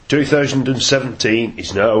2017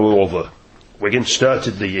 is now over. Wigan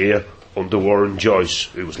started the year under Warren Joyce,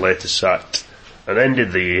 who was later sacked, and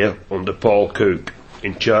ended the year under Paul Cook,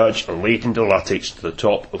 in charge and leading the Latics to the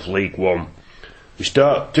top of League One. We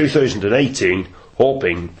start 2018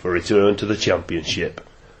 hoping for a return to the Championship.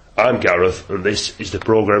 I'm Gareth, and this is the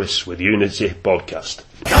Progress with Unity podcast.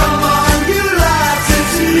 Come on, you lads,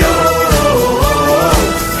 it's yo.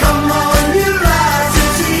 Come on, you lads,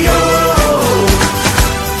 it's yo.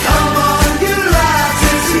 Come on, you lads,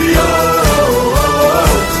 it's yo.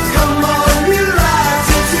 Come on, you lads,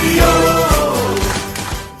 it's yo.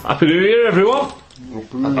 Happy New Year, everyone.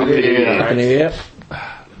 Happy New Year.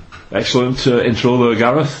 Excellent intro there,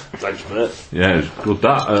 Gareth. Thanks, mate. Yeah, it was good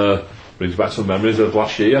that. Brings back some memories of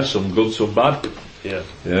last year, some good, some bad. Yeah.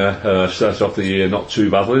 Started off the year not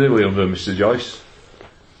too badly, did we, under Mr. Joyce?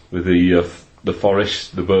 With the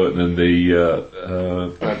Forest, the Burton and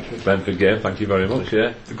the Brentford game, thank you very much,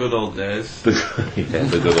 yeah. The good old days. The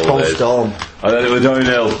good old days. Storm. And then it was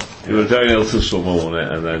downhill. It was downhill till summer, wasn't it?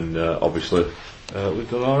 And then, obviously, we've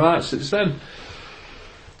done alright since then.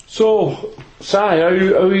 So, Si, have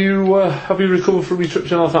you recovered from your trip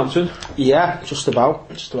to Northampton? Yeah, just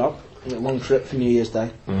about. A long trip for New Year's Day.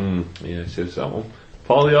 Yeah, it is that one.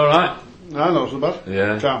 Paul, you alright? No, not so bad.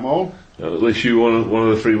 Yeah. Can't moan. At least you won one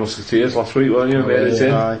of the Three Musketeers last week, weren't you? Made it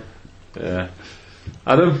in. Aye. Yeah.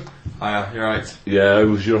 Adam? Hiya, you're right. Yeah, how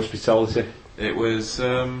was your hospitality? It was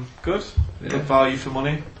good. Yeah. Good value for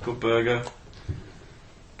money. Good burger.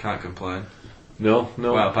 Can't complain. No.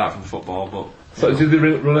 Well, apart from football, but So, did they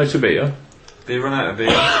run out of beer? they run out of beer.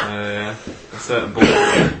 A certain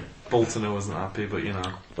Boltoner wasn't happy, but you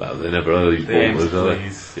know. Well, they never are these They aim to bottlers, are they?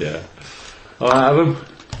 please. Yeah. Alright, Adam?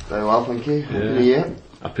 Very well, thank you. Yeah. Happy New Year.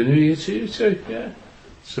 Happy New Year to you too, yeah.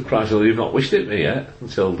 Surprisingly, you've not wished it me yet,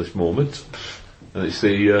 until this moment. And it's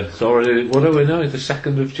it's already, what are we now, the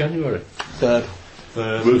 2nd of January? Third.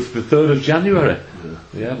 We're the 3rd of January.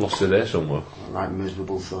 Yeah, I've lost it there somewhere. Right,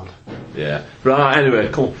 miserable thought. Yeah. Right, anyway,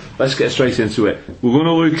 come on, let's get straight into it. We're going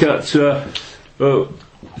to look at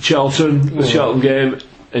Charlton, the Charlton game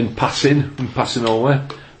in passing only.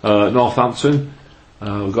 Northampton.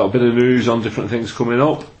 We've got a bit of news on different things coming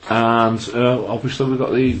up, and obviously we've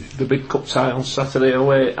got the big cup tie on Saturday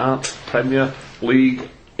away at Premier League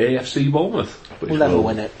AFC Bournemouth. We'll never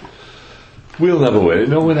win it. We'll never win it.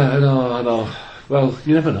 No, we never. No. Well,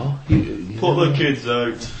 you never know. You Put never the know. kids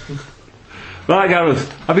out. Right, Gareth,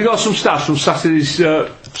 have you got some stats from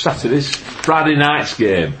Saturday's Friday night's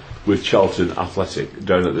game with Charlton Athletic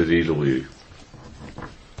down at the DW?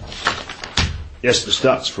 Yes, the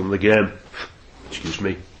stats from the game. Excuse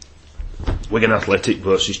me. Wigan Athletic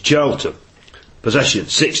versus Charlton. Possession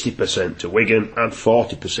 60% to Wigan and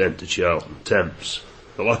 40% to Charlton. Attempts.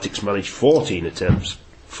 The Latics managed 14 attempts,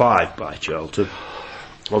 5 by Charlton.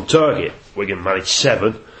 On target, Wigan managed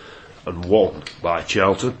 7 and 1 by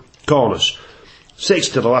Charlton. Corners 6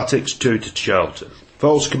 to the Latics, 2 to Charlton.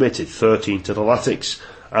 Fouls committed 13 to the Latics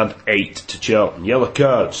and 8 to Charlton. Yellow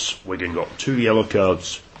cards, Wigan got 2 yellow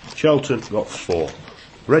cards, Charlton got 4.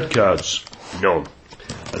 Red cards, none.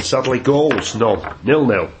 And sadly goals, none.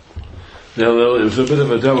 0-0. No, it was a bit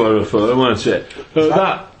of a doer for, weren't it?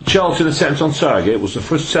 That Charlton attempt on target was the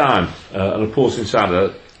first time an opposing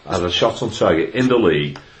side had a shot on target in the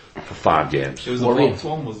league for 5 games. It was a blocked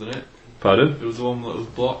one, wasn't it? Pardon? It was the one that was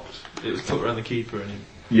blocked. It was put around the keeper and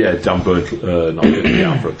Yeah, Dan Burke not getting it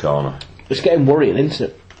out for a corner. It's getting worrying, isn't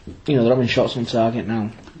it? You know, they're having shots on target now.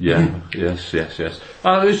 Yeah, yes.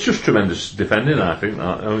 It's just tremendous defending, I think.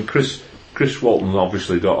 That. I mean, Chris Walton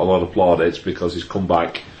obviously got a lot of plaudits because he's come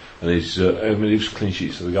back and he's, he was clean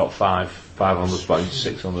sheets, so they got 5 on the bench,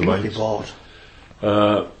 6 on the bench.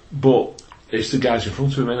 But it's the guys in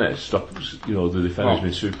front of him, innit? The defender's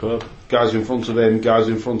been superb. Guys in front of him, guys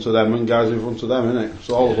in front of them, and guys in front of them, innit?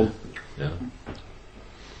 So all of them.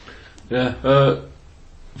 Yeah.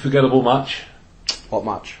 Forgettable match. What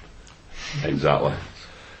match? Exactly.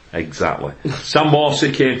 Sam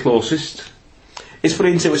Morsey came closest. It's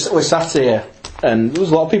funny, isn't it? We're sat here, and there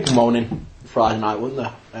was a lot of people moaning Friday night, weren't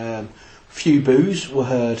there? A few boos were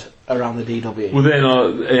heard around the DW. Were they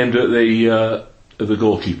not aimed at the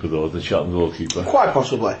goalkeeper though, the Charlton goalkeeper? Quite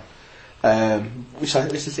possibly.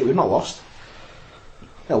 We've not lost.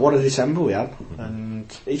 Yeah, what a December we had, and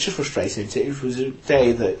it's just frustrating. Isn't it? It was a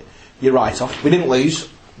day that you write off. We didn't lose.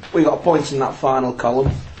 We got a point in that final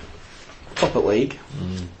column. Top at league.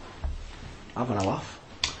 Having a laugh.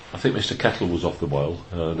 I think Mr. Kettle was off the boil.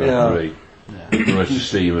 Yeah. The rest of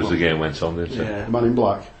steam as the game went on, didn't it? Yeah. Man in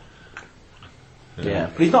black. Yeah,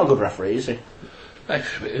 but he's not a good referee, is he?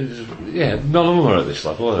 Yeah, none of them are at this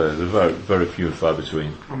level, are they? They're very, very few and far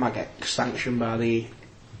between. I might get sanctioned by the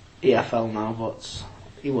EFL now, but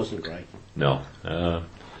he wasn't great. No.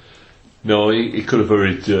 No, he could have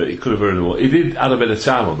hurried. He could have hurried more. He did add a bit of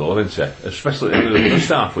time on though, didn't he? Especially at the end of the first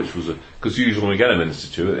half, which was because usually we get a minute or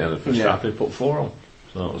two at the end of the first half, he put 4 on,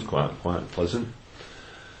 so that was quite pleasant.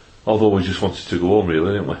 Although we just wanted to go home,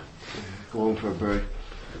 really, didn't we? Go home for a break.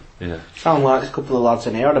 Yeah. Sound like a couple of lads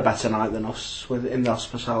in here had a better night than us in the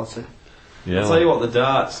hospitality. Yeah. I'll tell you what, the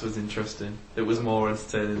darts was interesting. It was more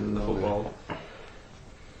entertaining than the football.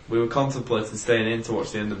 We were contemplating staying in to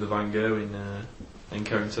watch the end of the Van Gerwen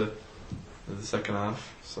encounter in the second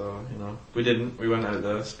half. So, we didn't. We went out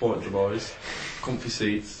there, supported the boys. Comfy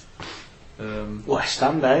seats. West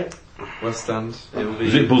Ham, eh? West Stand.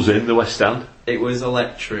 Was it buzzing, the West Stand? It was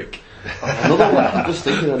electric. I'm just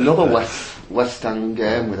thinking another West Ham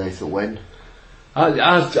game where they to win.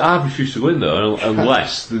 I refuse to go in there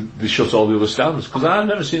unless they shut all the other stands, because I've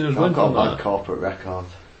never seen us win I've got on a bad that. corporate record.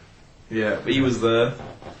 Yeah, but he was there.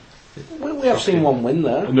 We have seen one win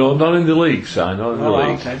there. No, not in the league, Si, not in the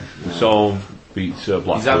league. Okay. So beat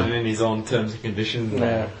Blackburn. He's adding in his own terms and conditions.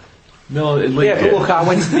 Yeah. No, in league. Yeah, but look, I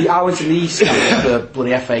went to the East Stand for the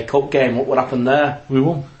bloody FA Cup game. What happened there? We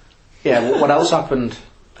won. Yeah, what else happened?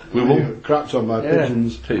 We won. Crapped on by Yeah.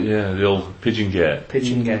 pigeons. Yeah, the old Pigeon Gate.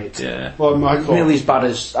 Pigeon Gate. Yeah. Well, Michael. Nearly as bad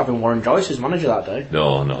as having Warren Joyce as manager that day.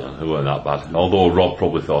 No, it weren't that bad. Although Rob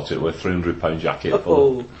probably thought it was a £300 jacket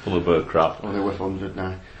full of bird crap. Well, they're worth 100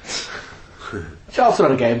 now. Charlton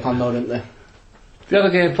had a game plan though, didn't they? The other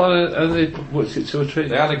game plan, and they what's it to a treat?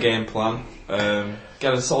 They had a game plan.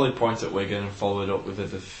 Get a solid point at Wigan and follow it up with a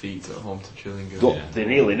defeat at home to Gillingham. Look, they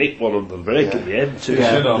nearly nicked one on the break at the end too.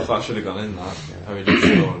 Yeah. That should have gone in that. How he didn't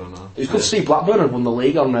score, I don't know. It was good to see Blackburn had won the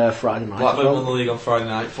league on Friday night. Blackburn as won well. the league on Friday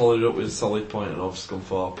night, followed it up with a solid point at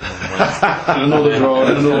Scunthorpe. Another draw.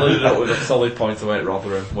 And followed it up with a solid point away at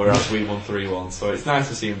Rotherham, whereas we won 3-1. So it's nice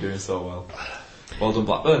to see him doing so well. Well done,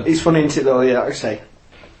 Blackburn. It's funny, isn't it, though, yeah, like I say.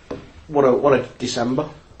 What a December.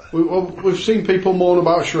 We've seen people moan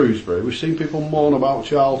about Shrewsbury, we've seen people moan about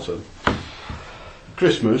Charlton.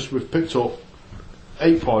 Christmas, we've picked up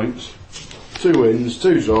 8 points, 2 wins,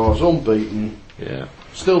 2 draws, unbeaten, Yeah.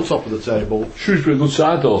 still top of the table. Shrewsbury a good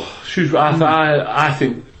side though. Shrewsbury, I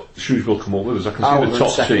think Shrewsbury will come up with us. I can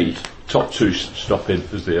see would the top two stopping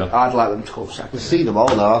as they are. I'd like them to go second. We've seen them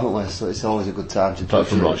all now, haven't we? So it's always a good time to Apart judge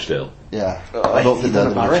from it. Rochdale. Yeah. Oh, I don't he's think they're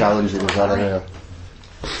done a going to Barry. be challenging us, are they?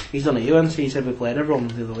 He's done at UNC, he said we played everyone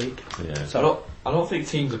the other week. Yeah. I don't think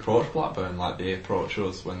teams approach Blackburn like they approach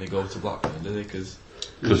us when they go to Blackburn, do they? Because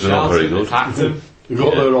Because they're not very Charlton good. attacked them. We've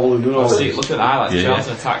got there all in the Look north. at the highlights. Yeah.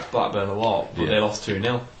 Charlton attacked Blackburn a lot, but Yeah. they lost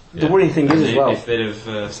 2-0. The worrying thing is as well, If they'd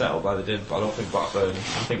have settled like they did, but I don't think Blackburn. I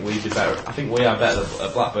think we'd be better. I think we are better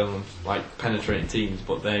at Blackburn, like penetrating teams,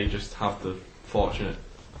 but they just have the fortunate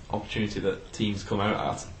opportunity that teams come out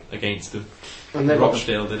at against them. and they've got,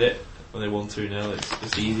 Rochdale did it when they won 2-0.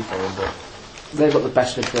 It's easy for them, but they've got the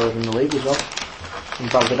best midfielder in the league as well. And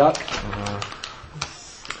Bradley Dack.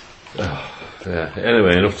 Yeah.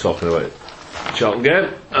 Anyway, enough talking about it. Charlton game.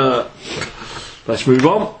 Let's move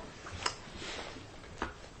on.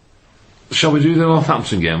 Shall we do the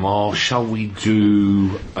Northampton game, or shall we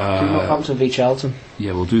do? Northampton v Charlton.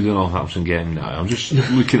 Yeah, we'll do the Northampton game now. I'm just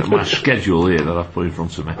looking at my schedule here that I've put in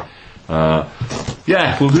front of me.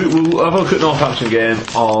 Yeah, we'll have a look at Northampton game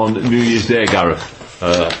on New Year's Day, Gareth.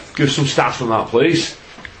 Give some stats from that, please.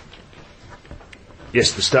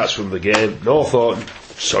 Yes, the stats from the game. The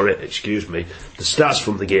stats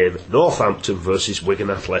from the game. Northampton versus Wigan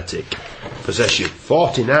Athletic. Possession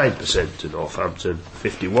 49% to Northampton,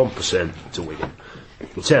 51% to Wigan.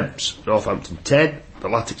 Attempts, Northampton 10, the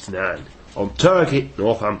Latics 9. On target,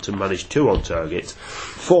 Northampton managed 2 on target,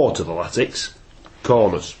 4 to the Latics.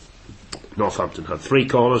 Corners, Northampton had 3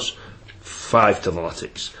 corners, 5 to the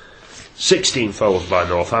Latics. 16 fouls by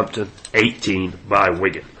Northampton, 18 by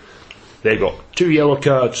Wigan. They got 2 yellow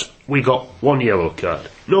cards, we got 1 yellow card.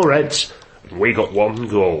 No reds, and we got 1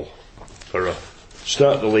 goal. For a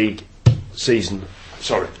start the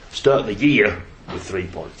year with 3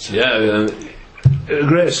 points. Yeah, a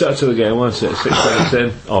great start to the game, wasn't it? 6 minutes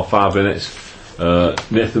in, or 5 minutes.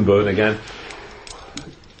 Nathan Byrne again.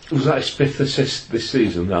 Was that his 5th assist this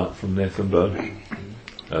season, that, from Nathan Byrne?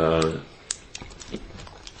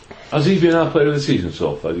 Has he been our player of the season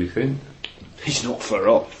so far, do you think? He's not far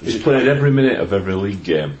off. He's played every minute of every league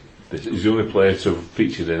game. He's the only player to have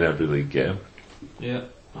featured in every league game. yeah,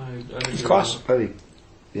 It's class. Very,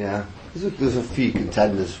 yeah. There's a few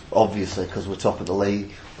contenders, obviously, because we're top of the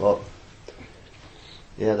league. But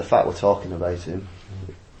yeah, the fact we're talking about him,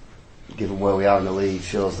 given where we are in the league,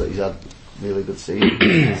 shows that he's had really good season.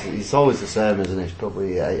 He's always the same, isn't he? He's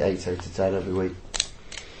probably 8 out of 10 every week.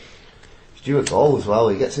 due a goal as well.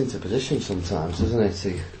 He gets into position sometimes, doesn't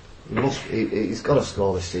he? He's got to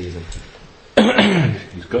score this season.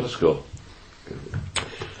 He's got to score.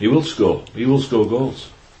 He will score. He will score goals.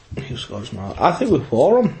 He scores more. I think we're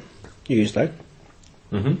 4 on Tuesday.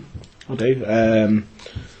 I do.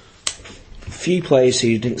 Few players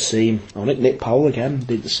who didn't seem. Oh, Nick Powell again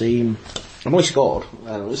didn't seem. I know he scored.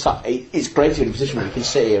 It's great to be in a position where you can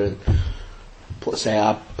sit here and say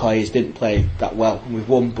our players didn't play that well and we've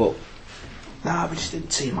won, but we just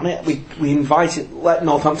didn't seem on it. We let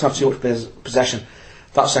Northampton have too much possession.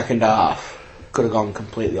 That second half could have gone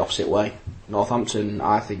completely opposite way. Northampton,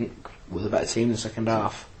 I think, were the better team in the second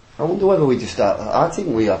half. I wonder whether we just start. I think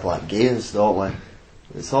we have like gears, don't we?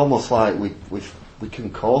 It's almost like we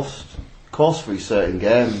can course through certain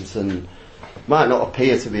games, and might not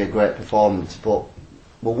appear to be a great performance, but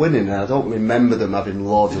we're winning. And I don't remember them having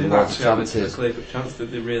loads They and didn't loads of actually have chances. a clear-cut chance,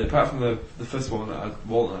 did they really? Apart from the first one that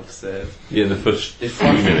Walton had to save. Yeah, in the first They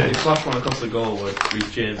few minutes. flashed one across the goal where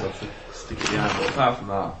Reece James had to stick it behind, but apart from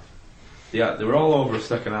that, they were all over a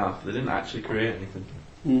second half. They didn't actually create anything.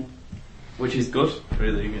 Which is good,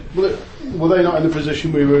 really. Were they not in the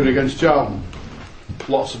position we were in against Charlton?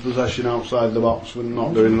 Lots of possession outside the box, we're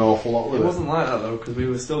not doing an awful lot with It it. wasn't like that though, because we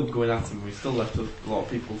were still going at them. We still left a lot of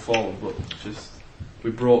people forward, but just we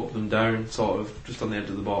broke them down, sort of, just on the edge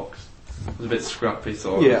of the box. It was a bit scrappy,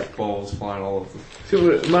 sort of balls flying all over them. So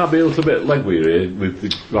it might be a little bit leg weary. We've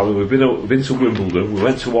been to Wimbledon. We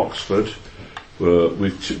went to Oxford.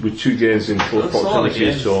 With 2 games in close There's a lot of proximity.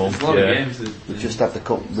 games. So There's a lot of games. We just had the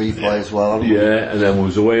cup replay as well, haven't we? yeah, and then we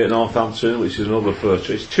was away at Northampton, which is another first.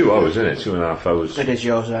 It's 2 hours, isn't it? 2.5 hours. It is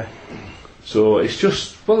Jose. So it's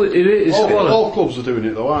just it is. All clubs are doing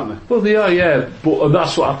it though, aren't they? Well, they are, yeah, but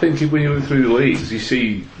that's what I think. When you look through the leagues, you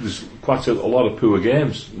see there's quite a lot of poor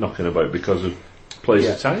games knocking about because of players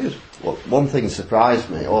are tired. Well, one thing surprised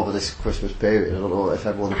me over this Christmas period, I don't know if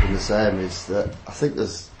everyone's been the same, is that I think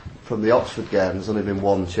from the Oxford game there's only been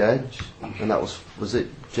one change, and that was it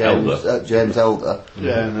James Elder?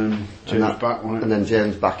 Yeah, and then James back, wasn't it? And then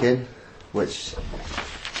James back in, which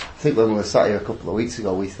I think when we were sat here a couple of weeks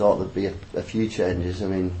ago we thought there'd be a few changes. I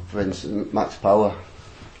mean, for instance, Max Power,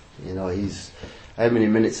 he's how many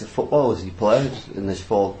minutes of football has he played in this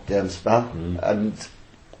 4-game spell? And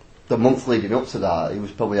the month leading up to that, he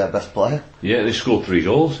was probably our best player. Yeah, they scored 3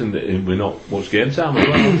 goals in we're not much game time as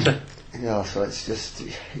well, haven't they? Yeah, so it's just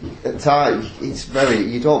at times it's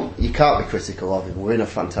you can't be critical of him. We're in a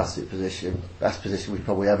fantastic position, best position we've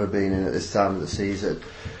probably ever been in at this time of the season.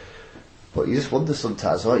 But you just wonder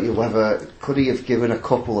sometimes, don't you, whether could he have given a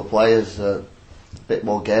couple of players a bit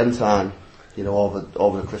more game time, over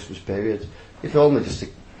the Christmas period, if only just to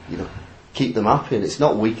keep them happy. And it's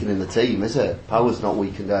not weakening the team, is it? Power's not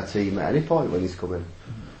weakened our team at any point when he's come in.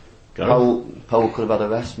 Powell could have had a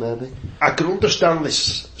rest, maybe. I can understand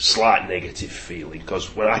this slight negative feeling,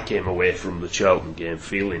 because when I came away from the Charlton game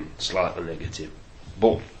feeling slightly negative,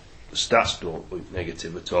 but the stats don't look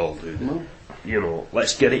negative at all, do they? No.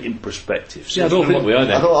 Let's get it in perspective. Yeah, I don't think we are.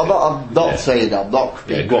 I'm not saying I'm not.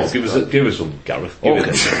 Yeah, go on, give us some, Gareth.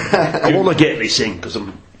 I want to get this in because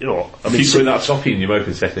I'm. Keep putting that toffee in your mouth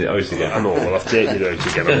and setting it out again. I know. Well, I've taken it out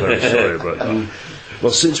again. I'm very sorry, but.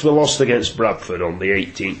 Well, since we lost against Bradford on the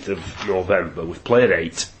 18th of November, we've played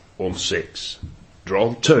 8, won 6,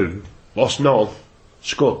 drawn 2, lost none,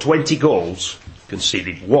 scored 20 goals,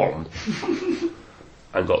 conceded 1,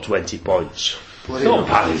 and got 20 points. Not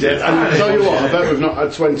bad, is it? And I tell you what, I bet we've not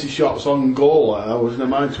had 20 shots on goal. I wasn't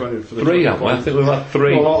mind 20 for the 3, haven't we? I think we've had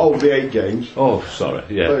 3. No, not over the 8 games. Oh, sorry,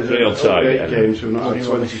 yeah, 3 on Over target. 8 games, we've not had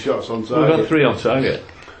 20 shots on We've target. had 3 on target.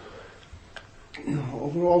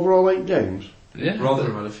 Overall 8 games. Yeah.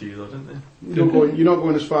 Rotherham had a few though, didn't they? You're not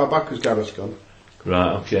going as far back as Gareth's gone.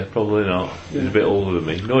 Right, okay, probably not. He's a bit older than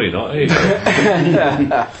me. No, you're not, are you? But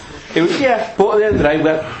at the end of the day,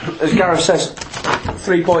 as Gareth says,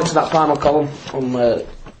 3 points in that final column on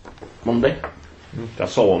Monday.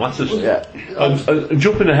 That's all that matters. Yeah. And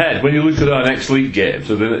jumping ahead, when you look at our next league game,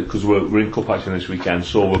 so because we're in cup action this weekend,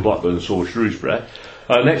 so we're Blackburn and so we're Shrewsbury.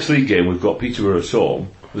 Our next league game, we've got Peterborough at home.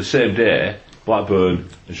 The same day, Blackburn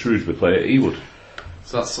and Shrewsbury play at Ewood.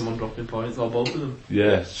 So that's someone dropping points, or both of them.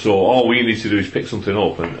 Yeah, so all we need to do is pick something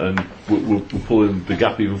up and we'll pull in the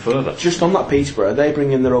gap even further. Just on that Peterborough, they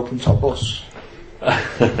bring in their open top bus.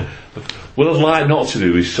 What I'd like not to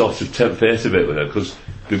do is sort of tempt fate a bit with it, because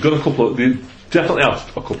they've got they definitely have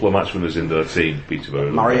a couple of match winners in their team,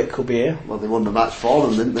 Peterborough. Marriott could be here. Well, they won the match for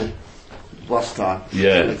them, didn't they? Last time.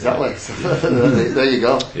 Yeah. Exactly. There you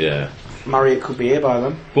go. Yeah. Marriott could be here by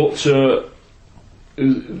then. But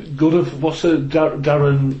good of what's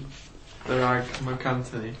Darren They're like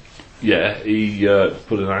McAntony. Yeah, he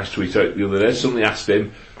put a nice tweet out the other day. Somebody asked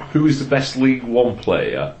him, who is the best League One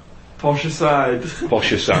player? Posh aside.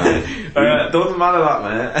 Posh aside. Doesn't matter that,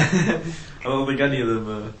 mate. I don't think any of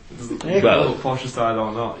them Well- Posh aside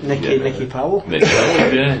or not. Nicky Powell. Nick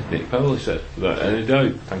Powell, yeah, Nick Powell, he said. Without any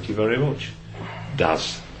doubt. Thank you very much.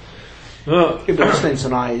 Daz. Oh, He'll be listening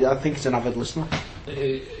tonight. I think he's an avid listener.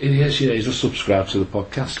 yes, yeah, he's just subscribed to the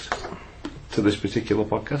podcast. To this particular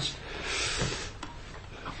podcast.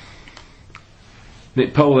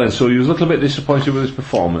 Nick Powell then, so he was a little bit disappointed with his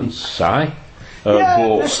performance, Si. Yeah,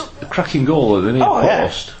 but a cracking goal at the near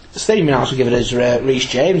post. The stadium announcers give it as Reece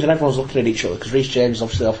James, and everyone's looking at each other because Reece James is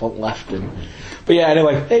obviously off on left. But yeah,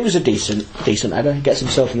 anyway, it was a decent header. He gets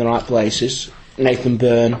himself in the right places. Nathan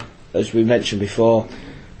Byrne, as we mentioned before,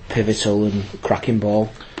 pivotal and cracking ball.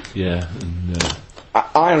 Yeah, and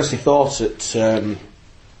I honestly thought at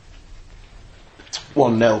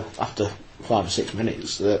 1-0 after 5 or 6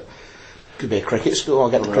 minutes that could be a cricket score. I'll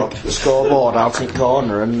get the scoreboard out in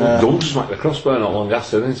corner and. don't smack the crossbar not long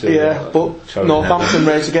after, didn't he? Yeah, but Northampton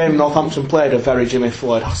raised the game. Northampton played a very Jimmy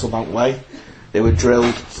Floyd Hasselbank way. They were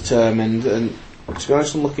drilled, determined, and to be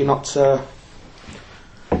honest, I'm looking not to,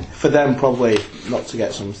 for them probably not to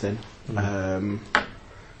get something. But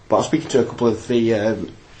I was speaking to a couple of the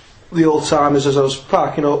old timers as I was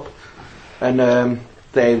parking up, and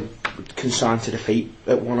they consigned to defeat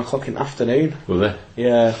at 1 o'clock in the afternoon. Were they?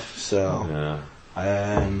 Yeah, so.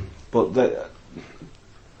 Yeah. But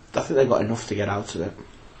I think they got enough to get out of it.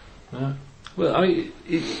 Yeah. Well, I mean,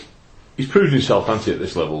 he's proved himself, hasn't he, at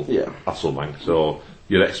this level? Yeah. Hasselbank. So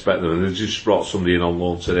you'd expect them. And they just brought somebody in on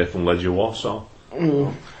loan today from Legia Warsaw.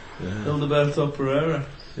 Hildeberto Pereira.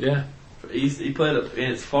 Yeah. He played up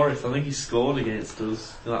against Forest. I think he scored against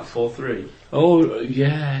us in that 4-3. Oh,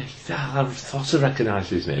 yeah. I thought I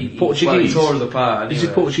recognised his name. He Portuguese. tore us apart. Anyway. Is he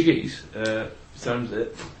Portuguese? Sounds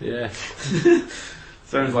it. Yeah.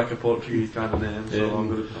 Sounds like a Portuguese kind of name. So I'm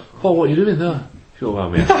gonna. Paul, what are you doing there? If you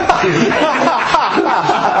don't mind me.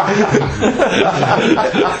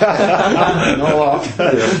 No laugh.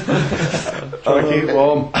 Try to keep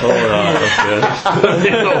warm. Oh, right, okay.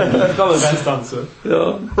 Not the best answer.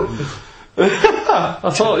 I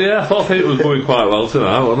thought it was going quite well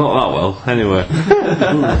tonight. Well, not that well, anyway.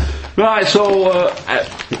 Right, so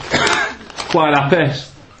quite happy,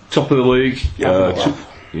 top of the league.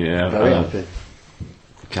 Yeah, Very happy.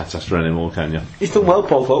 Can't ask for any more, can you? He's done well,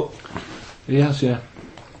 Paul Pope. He has, yeah.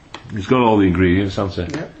 He's got all the ingredients, hasn't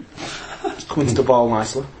he? Yeah. He's coming to the ball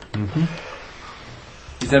nicely.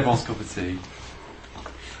 He's everyone's cup of tea.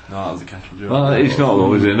 No, that was a casual joke. Well, it's not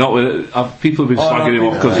though, is it? Not with people have been slagging him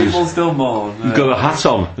off because people still mourn. he's got a hat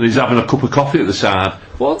on and he's having a cup of coffee at the side.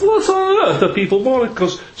 What's on earth are people mourning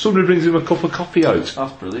because somebody brings him a cup of coffee out?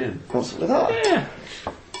 That's brilliant. What's with that? Yeah.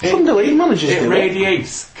 Some of the league managers It do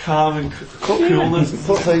radiates calm and coolness.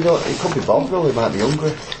 What's he got? It could be Bovril, he might be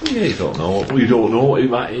hungry. Yeah, you don't know. We don't know. It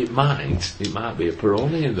might be a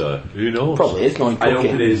Peroni in there. Who knows? Probably is knowing I hope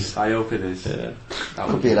cooking. it is. Yeah.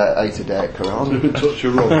 Could be an 8-a-day Corona. Touch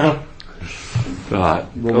of rum. Right.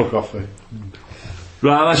 Rum coffee.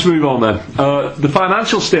 Right. Let's move on then. The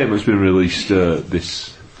financial statement's been released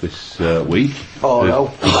this week. Oh no.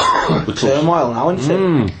 The club's Turmoil now,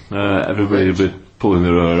 isn't it? everybody will be pulling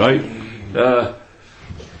their hair out.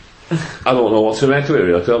 I don't know what to make of it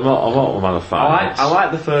really. 'Cause I'm not a man of finance. I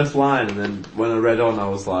like the first line, and then when I read on, I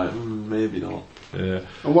was like, maybe not. Yeah.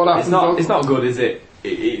 And what happened? It's not good, is it?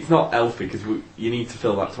 It's not healthy because you need to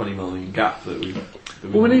fill that 20 million gap that we.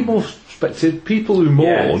 Well, we need more perspective. People who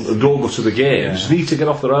mourn Yes. and don't go to the games need to get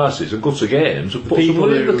off their arses and go to games and put some People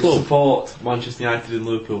money in the who club. support Manchester United and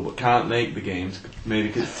Liverpool but can't make the games, maybe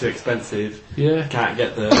because it's too expensive, Yeah. can't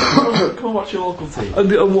get there. Come and watch your local team.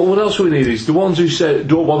 And what else we need is the ones who say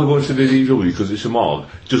don't bother going to the DW because it's a mog,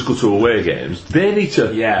 just go to away games. They need to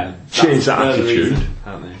change that they're the attitude. reason,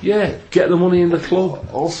 aren't they? Yeah, get the money in the club.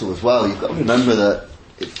 Also, as well, you've got to remember that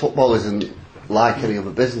football isn't like any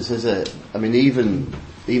other business, is it? I mean, even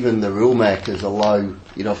the rule makers allow,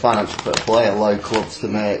 financial fair play allow clubs to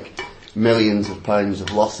make millions of pounds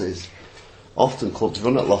of losses. Often clubs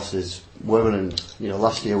run at losses. We're running,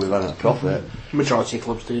 last year we ran at profit. Majority of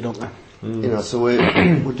clubs do, don't they? So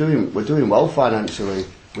we're doing well financially.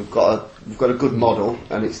 We've got a good model,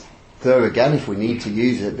 and it's there again if we need to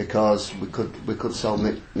use it because we could sell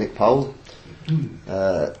Nick Powell.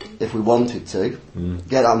 If we wanted to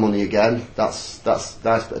get that money again, that's nice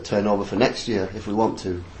bit of turnover for next year. If we want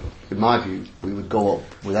to, in my view, we would go up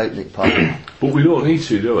without Nick Powell. But we don't need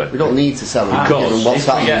to, do we? We don't need to sell him. Because Given what's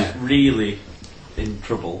If we happening. get really in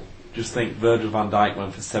trouble, just think Virgil van Dijk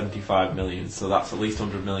went for 75 million, so that's at least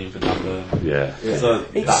 100 million for Dan Burn. Yeah. So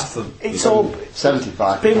It's, that's it's all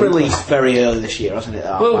 75. been released very early this year, hasn't it?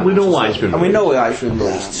 that Well, we know finance? why it's been And we know why it's been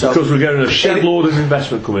released. So Because we're getting a shed load of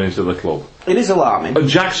investment coming into the club. it is alarming. And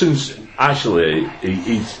Jackson's actually,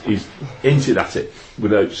 he's hinted at it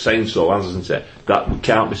without saying so, hasn't he? That we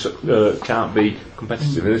can't be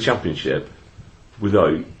competitive in the Championship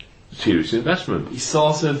without serious investment. it's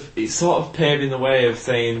sort of paving the way of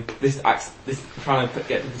saying this trying to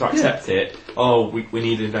get people to accept it. Oh, we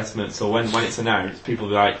need investment. So when it's announced, people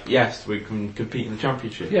will be like, yes, we can compete in the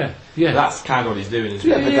Championship. Yeah. That's kind of what he's doing. Isn't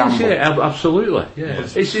Yeah, it? the gamble. Absolutely. Yeah.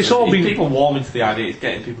 It's all been people warming to the idea. It's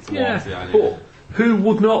getting people to warm to the idea. But who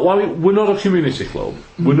would not? Well, we're not a community club.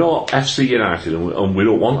 We're not FC United, and we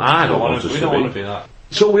don't want. I don't want us we to don't be. want to be that.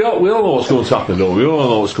 So we all know what's going to happen, though. We all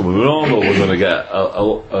know what's coming. We all know we're going to get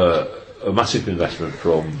a massive investment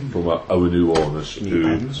from our new owners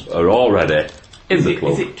who are already in the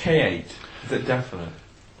club. Is it K8? Is it definite?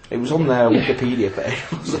 It was on their Wikipedia page,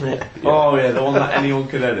 wasn't it? Oh yeah, the one that anyone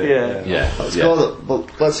could edit. Yeah. Yeah.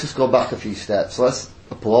 But let's just go back a few steps. Let's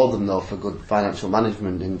applaud them though for good financial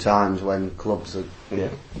management in times when clubs are,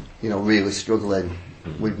 really struggling.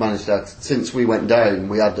 We've managed that since we went down.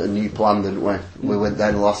 We had a new plan, didn't we? We went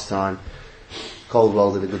down last time.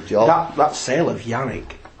 Caldwell did a good job. That sale of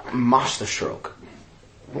Yannick, masterstroke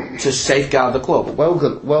to safeguard the club.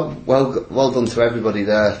 Well done to everybody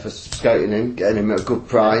there for scouting him, getting him at a good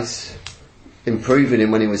price, improving him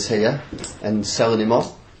when he was here, and selling him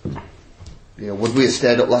on. Would we have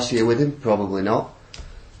stayed up last year with him? Probably not.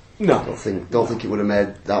 No. Don't think it would have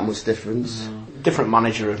made that much difference. Different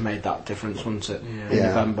manager have made that difference, wouldn't it? In Yeah.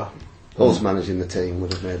 November. Us managing the team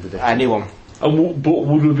would have made the difference. Anyone. And but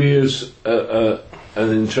would we be as an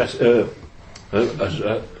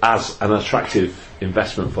attractive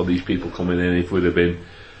investment for these people coming in if we'd have been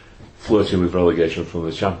flirting with relegation from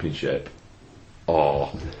the Championship,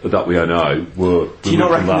 or that we are now? Do you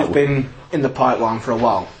not reckon it's been in the pipeline for a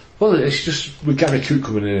while? Well, it's just with Gary Coote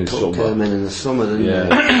coming in Came summer. in the summer, didn't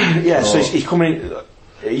Yeah. he? Yeah, so he's coming.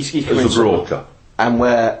 He's coming As a broker. and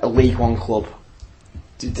we're a League One club,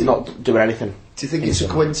 not doing anything. Do you think it's a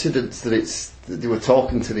coincidence that they were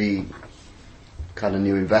talking to the kind of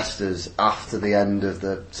new investors after the end of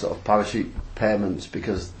the sort of parachute payments,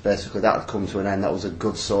 because basically that had come to an end? That was a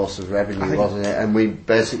good source of revenue, wasn't it? And we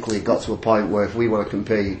basically got to a point where if we want to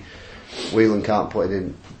compete, Whelan can't put it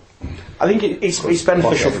in. I think it's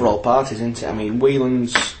beneficial for all parties, isn't it? I mean,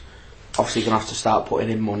 Whelan's obviously going to have to start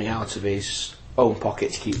putting in money out of his own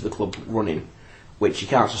pocket to keep the club running, which you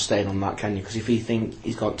can't sustain on that, can you? Because if you think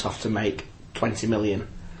he's going to have to make 20 million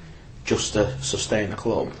just to sustain the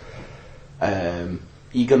club,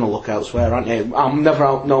 you're going to look elsewhere, aren't you? No matter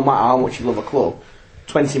how much you love a club,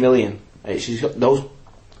 20 million, those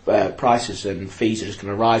prices and fees are just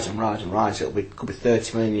going to rise and rise and rise. Could be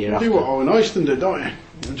 30 million a year after. Do what Owen Oyston did, don't you?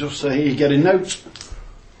 And just say, you're getting notes,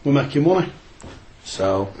 we're making money.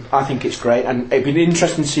 So I think it's great, and it'd be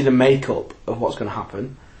interesting to see the makeup of what's going to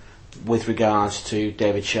happen with regards to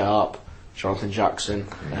David Sharp, Jonathan Jackson,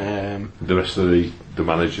 The rest of the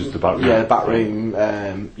managers, the back room. the back room,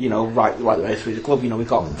 right the way through the club. We've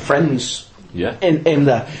got friends Yeah. in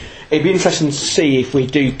there. It'd be interesting to see if we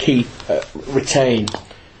do retain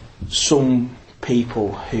some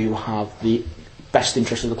people who have the best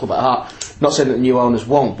interest of the club at heart. Not saying that the new owners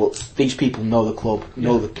won't, but these people know the club,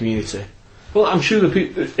 know the community. Well, I'm sure the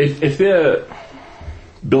people, if they're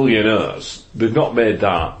billionaires, they've not made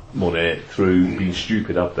that money through being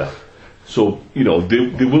stupid, have they? So,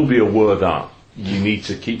 there will be aware that you need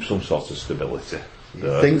to keep some sort of stability.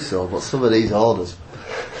 I think so, but some of these orders,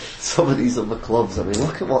 some of these other clubs, I mean,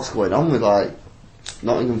 look at what's going on with like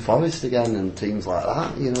Nottingham Forest again and teams like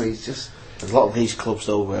that. He's just. A lot of these clubs,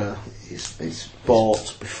 though, were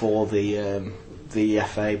bought before the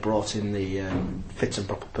FA brought in the fit and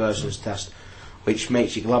proper persons test, which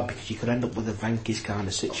makes you glad because you could end up with a Venkis kind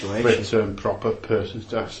of situation. Fit and proper person's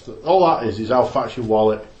test. All that is how fat's your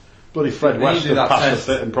wallet. Bloody Fred They West do that passed the test.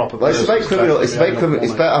 fit and proper Well, it's person's about criminal. test.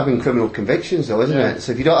 It's about having criminal convictions, though, isn't Yeah. it?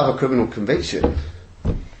 So if you don't have a criminal conviction,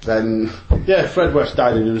 then Yeah, Fred West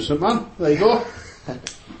died an innocent man. There you go.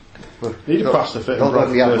 He'd have passed the fit and don't know if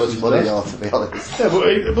proper he had much person's money, test. though, to be honest.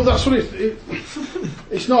 Yeah, but that's what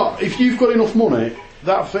it's not. If you've got enough money,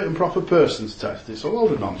 that fit and proper person's test, it's a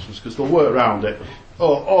load of nonsense because they'll work around it.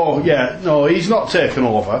 Oh yeah, no, he's not taken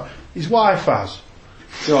over. His wife has.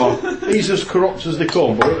 He's as corrupt as they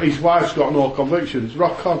come, but his wife's got no convictions.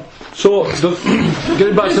 Rock on. So,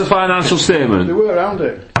 getting back to the financial They statement, work around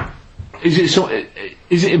it.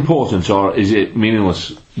 is it important or is it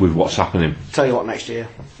meaningless with what's happening? Tell you what, next year.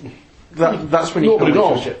 that's when you Nobody can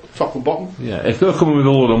knows, top and bottom. Yeah, if they're coming with a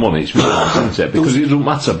load of money, it's millions, isn't it? Because it doesn't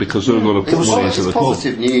matter, because they're going to put money into the It's club.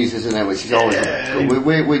 positive news, isn't it? Which is always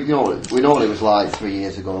we know what it was like 3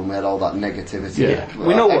 years ago, and we had all that negativity. Yeah.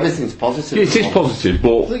 We know what- everything's positive. Yeah, it is positive,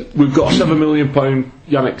 but we've got a £7 million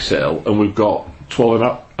Yannick sale, and we've got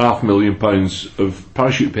 £12.5 million of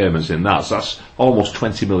parachute payments in that, so that's almost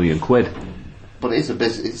 £20 million. But it's a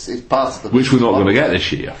business. It's part of the Which we're not going to model. get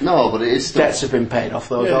this year. No, but it is still. Debts have been paid off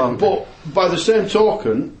though, Yeah, aren't they? but by the same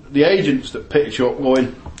token, the agents that pitch up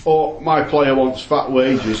going, oh, my player wants fat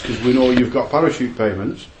wages because we know you've got parachute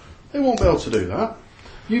payments, they won't be able to do that.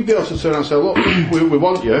 You'd be able to turn around and say, look, we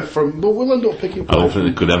want you but we'll end up picking I don't players. think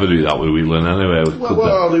they could ever do that with Whelan anyway,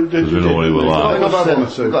 Well, could they? Because we know what he will We've got like. enough I've had one or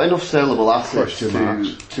sale- two. we've got enough saleable assets Question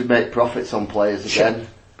marks. to make profits on players again.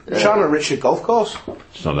 China Richard Golf Course.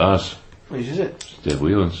 It's not ours, Which is it? it's Dave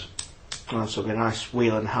Whelan's. Oh, so it'll be a nice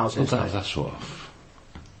wheeling housing. That's sort of.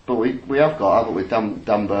 But we have got, haven't we?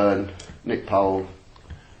 Dan Byrne, Nick Powell,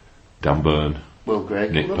 Dan Byrne, Will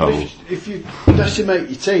Gregg. Nick Well, Powell. if you decimate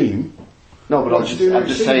your team, No, but What I'm do you just, do I'm next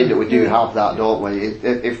just season? saying that we do Yeah. have that, don't we?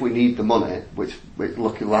 If we need the money, which we're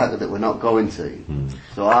looking likely that we're not going to.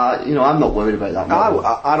 So I'm not worried about that. model.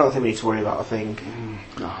 I don't think we need to worry about a thing.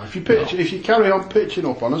 if you carry on pitching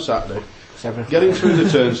up on a Saturday, It's everything. getting through the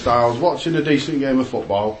turnstiles, watching a decent game of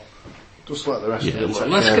football, just let the rest Yeah, of it take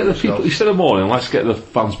let's care get of the people, themselves. instead of morning, let's get the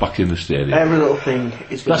fans back in the stadium. Every little thing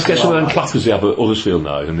is. Let's get some of them clappers they have at Huddersfield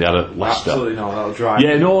now, and they had at Leicester. Absolutely not, that'll dry.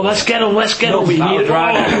 Yeah, no, let's get them, let's get them. but you need a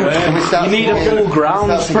drive Can we start You need a to- full ground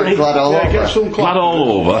start to for get it. glad all Yeah, over? get some Glad clap.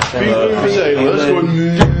 all over. Few sailors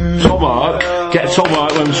going, Tom Hart, get Tom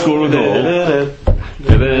Hart when we score a goal.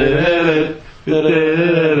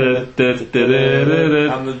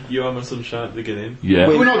 And the You Are My Sunshine at the beginning. Yeah.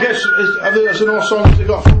 Can we not get there's no songs they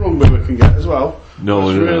got from rugby we can get as well? No,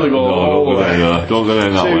 Let's no, really go no, all don't go the way. there. Don't go there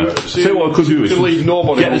that way. See- Tell you what I could do could leave is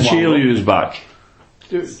nobody get the on one. cheerleaders back.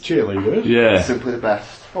 Do cheerleaders. Yeah. Simply the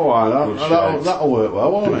best. Oh, that'll work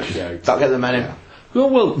well, won't it? That'll get the men in.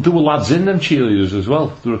 Well, there were lads in them cheerleaders as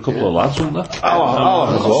well. There were a couple of lads, weren't there? I'll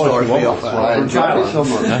have a go Story if for you you want. That's why I enjoyed it so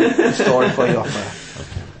much. Story for you off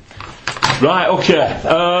there. Right,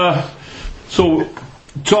 okay. So,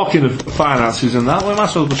 talking of finances and that, we might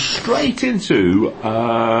as well go straight into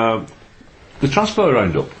the transfer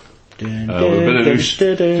roundup. We've been a news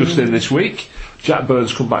just in this week. Jack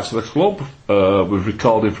Burns come back to the club. We've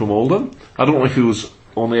recalled him from Oldham. I don't know if he was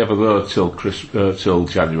only ever there till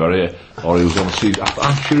January, or he was on a season.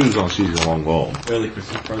 I'm sure he was on a season-long loan. Early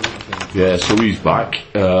Christmas present, I think. Yeah, so he's back.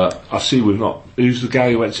 I see we've not. Who's the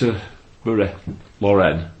guy who went to Bury?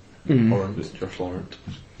 Lorraine. Lawrence, Josh Lawrence.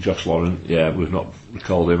 Josh Lauren. Yeah, we've not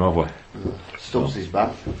recalled him, have we? Stubbs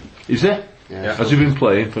back. Is there? Yeah. Has he been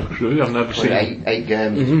playing for Crewe? I've never seen him. Eight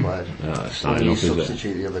games he's played. No, it's I not mean, enough, he is it?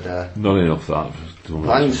 substitute the other day. Not enough, that.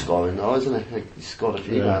 Lang's scoring though, isn't he? I think he scored a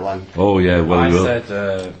few night Lang. Oh, yeah, well, I he will.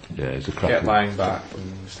 said Yeah, he's a get crack. Lang back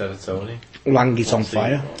instead of Tony. Lang's on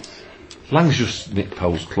fire. Lang's just Nick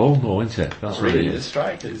Powell's clone, though, isn't it? That's what Really, he he's a is.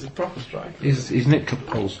 striker. He's a proper striker. He's Nick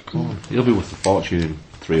Powell's clone. He'll be worth a fortune in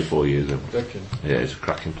 3 or 4 years. Reckon. Yeah, he's a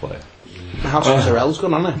cracking player. How's Sorrell's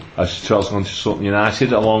gone, hasn't he? As Charles gone to Sutton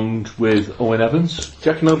United along with Owen Evans. Do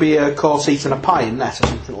you reckon there'll be a course eating a pie in net or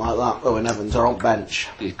something like that? Owen Evans or on bench?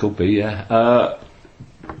 It could be, yeah.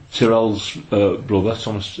 Tyrrell's brother,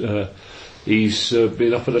 Thomas, he's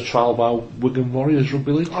been offered a trial by Wigan Warriors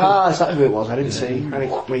Rugby League. Ah, is that who it was? I didn't see. I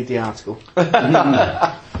didn't read the article.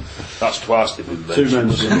 That's twice they've been Two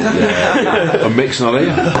mentioned. men. A mix not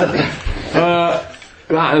here.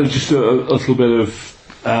 Right, just a little bit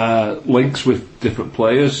of links with different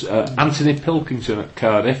players. Anthony Pilkington at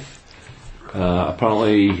Cardiff.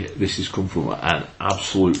 Apparently, this has come from an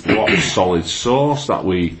absolute rock solid source that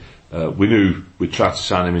we knew we'd tried to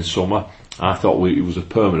sign him in summer. I thought it was a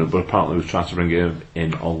permanent, but apparently we tried to bring him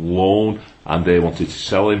in on loan, and they wanted to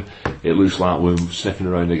sell him. It looks like we're sniffing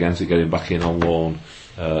around again to get him back in on loan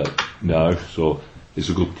now. So he's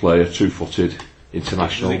a good player, 2-footed,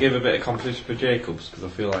 international. Does he give a bit of competition for Jacobs? Because I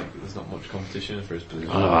feel like there's not much competition for his position.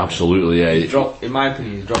 Oh, absolutely, yeah. He's dropped, in my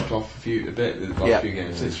opinion, he's dropped off a bit the last few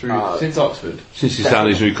games since Oxford. Since he signed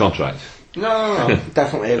his new contract. No.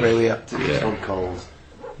 Definitely agree with you. Yeah. On calls.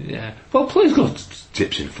 Yeah. Well, players got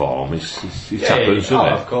tips in form. He happens, doesn't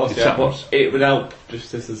it? Of course, It yeah. happens. But it would help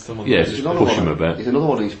just this as someone. Yeah, that just just- push him a bit. He's another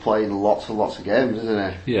one who's playing lots and lots of games,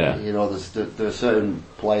 isn't he? Yeah. You know, there are certain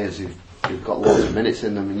players who've got lots of minutes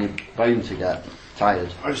in them, and you're bound to get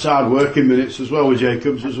tired. It's hard working minutes as well with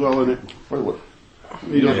Jacobs as well, isn't it? Well,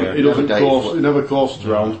 He doesn't Never he never courses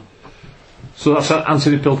round. So that's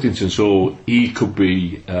Anthony Pilkington. So he could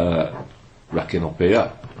be wrecking up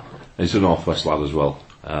here. He's a North West lad as well.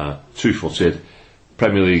 2-footed.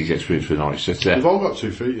 Premier League experience with Norwich City. They've all got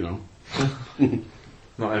 2 feet, you know.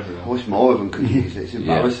 Not I everyone. wish more of them could use it. It's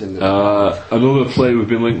embarrassing. that- Another player we've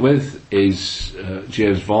been linked with is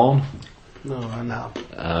James Vaughan. No, I know.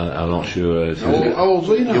 I'm not sure. How old's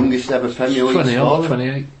he now? Youngest ever Premier League 20 scorer.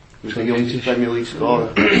 28. He's the youngest Premier League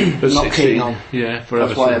scorer. But Not 16, keen on. Yeah, for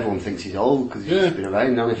That's why Everton. everyone thinks he's old, because he's Yeah. just been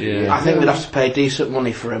around now. Yeah. I think we'd have to pay decent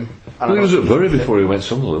money for him. And Well, he I was don't at Bury think- before he went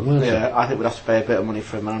Sunderland, wasn't he? Yeah, I think we'd have to pay a bit of money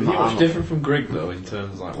for him. And I'm Is he not. much different from Grigg though, in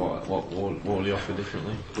terms of like what will he offer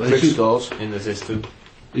differently Big scores. in the system?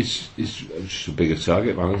 He's just a bigger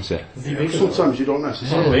target man, isn't he? Sometimes you don't He's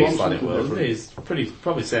necessarily big want lad it something will, different. He's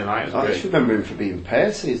probably same height as I just Grigg. remember him for being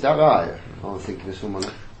pacey, is that right? I'm thinking of someone.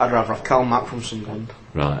 I'd rather have Cal Mack from Sunderland.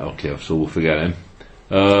 Right, okay, so we'll forget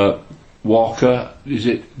him. Walker, is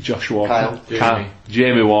it Josh Walker? Kyle.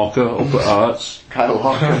 Jamie Walker, up at Hearts. Kyle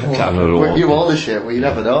Walker. Can't remember Well, you Walker. all the shit, well, you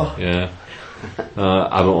never know. Yeah.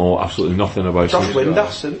 I don't know absolutely nothing about Josh him.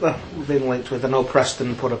 Windass, isn't there? We've been linked with. I know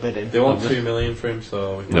Preston put a bid in. They want 2 million for him,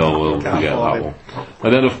 so we No, we'll Can't forget afford that him. one.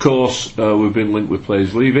 And then, of course, we've been linked with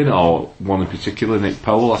players leaving, or one in particular, Nick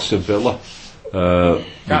Powell, Aston Villa.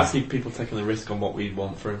 can't see people taking the risk on what we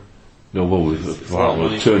want for him. No, well, It's a lot of money.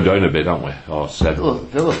 we've turned down a bit, haven't we? Or said.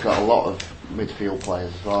 Villa's got a lot of midfield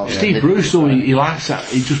players as well. Steve Yeah. Bruce, though, he likes that.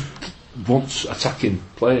 He just wants attacking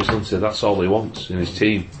players, doesn't he? That's all he wants in his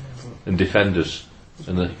team. And defenders.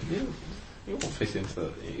 And the, You won't fit into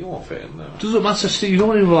that. You won't fit in there. doesn't matter, Steve. You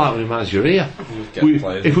don't even like when he managed your ear. You just get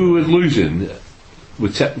players. If we were losing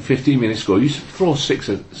with 15 minutes ago, you used to throw six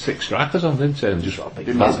strikers on, didn't you? And just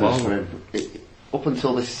Been madness for him. Up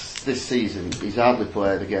until this season, he's hardly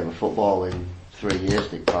played a game of football in 3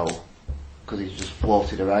 years, Nick Powell, because he's just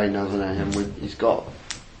floated around, hasn't he? And he's got,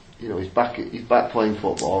 he's back playing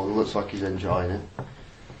football. It looks like he's enjoying it.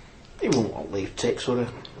 He wouldn't want to leave Ticks, would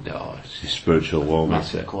he? No, it's his spiritual home, that's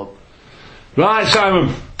Massive it. club. Right,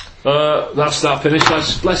 Simon. That's that finished.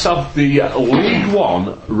 Let's have the League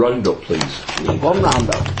One roundup, please. League One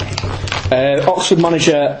roundup. Oxford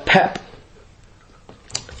manager Pep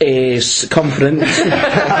is confident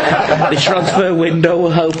the transfer window will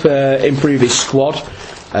help improve his squad.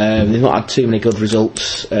 They've not had too many good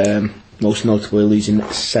results, most notably losing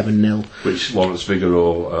 7-0. Which Lawrence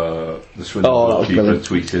Figaro, the Swindon Oh, that was keeper, brilliant.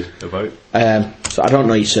 tweeted about. So I don't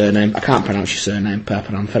know your surname. I can't pronounce your surname, Pep,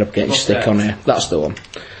 and I'm fed up getting stick on here. That's the one.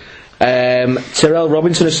 Tyrell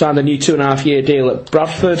Robinson has signed a new 2.5-year deal at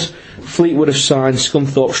Bradford. Fleetwood have signed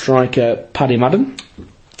Scunthorpe striker Paddy Madden.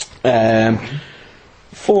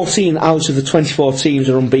 14 out of the 24 teams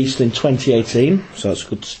are unbeaten in 2018, so that's a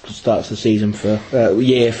good start to the season for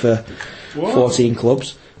year for 14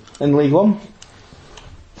 clubs in League One.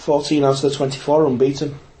 14 out of the 24 are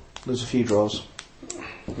unbeaten. There's a few draws.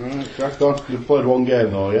 Right, crack on. You've played one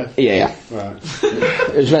game though, yeah? Yeah. Right.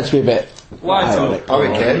 It was meant to be a bit. Light up. Harry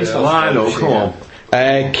Kane. Line up, come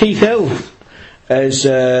on. Keith Hill is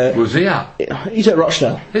Was he at? he's at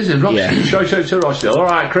Rochdale. Is it Rochdale? Yeah. Shout out to Rochdale.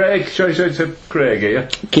 Alright, Craig. Shout out to Craig here.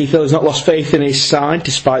 Keith Hill has not lost faith in his side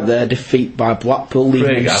despite their defeat by Blackpool, leaving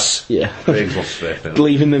Craig them, has. yeah, Craig's lost faith in him.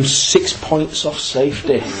 leaving them 6 points off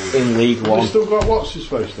safety in League You've One. still got what's his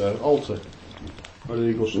face there? Alter. Or did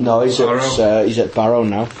he go somewhere? No, he's at Barrow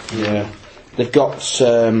now. Yeah, they've got Must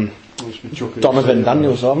be chucking Donovan his-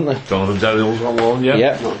 Daniels, haven't they? Donovan Daniels on loan, yeah.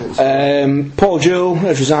 Yeah. Paul Jewell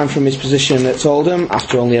has resigned from his position at Oldham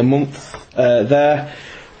after only a month there,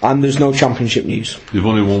 and there's no championship news. They've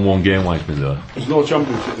only won one game, like me, though. There's no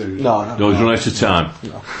championship, dude. No. No, he's run out of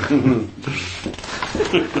time.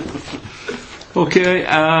 Okay,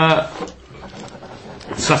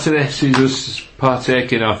 Saturday sees us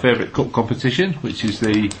partake in our favourite cup competition, which is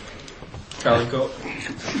the... Carling Cup.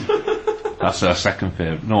 That's our second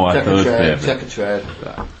favourite. No, our third favourite. Second trade.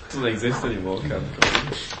 Doesn't exist anymore, Carling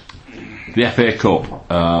Cup. The FA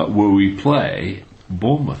Cup, where we play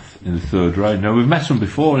Bournemouth in the third round. Now, we've met them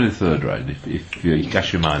before in the third round, if you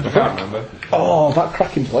cash your mind. I can't remember. Oh, that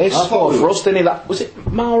cracking place. I thought For us, didn't he? That was it.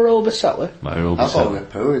 Mauro Baselli. Mario I thought we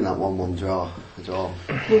Bissell. were poor in that 1-1 draw.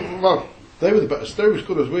 Well, they were the best. They were as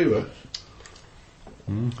good as we were.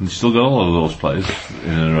 And still got all of those players in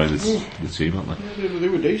and around the team, haven't they? They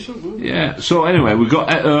were decent, weren't they? Yeah, so anyway, we've got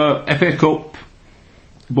FA Cup,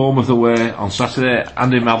 Bournemouth away on Saturday.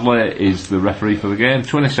 Andy Madley is the referee for the game.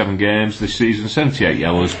 27 games this season, 78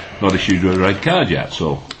 yellows, not issued a red card yet.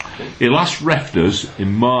 So he last refed us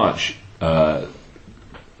in March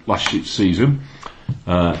last season.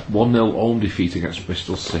 1-0 home defeat against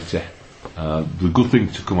Bristol City. The good thing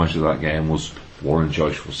to come out of that game was Warren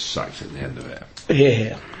Joyce was sacked at the end of it.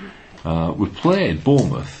 Yeah. We've played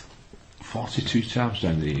Bournemouth 42 times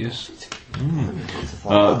down the years.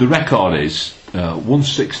 The record is won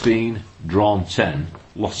 16, drawn 10,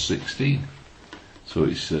 lost 16. So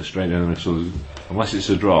it's straight down. So unless it's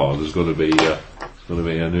a draw, there's got to be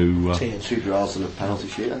a new. 2 draws and a penalty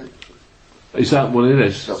shoot, I think. Is that what it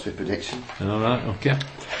is? That's my prediction. All right, okay.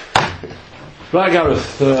 Right,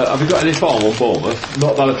 Gareth, have you got any form on Bournemouth?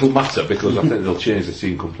 Not that it'll matter because I think they'll change the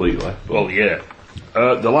team completely. Well, yeah.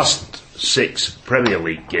 The last 6 Premier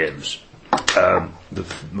League games,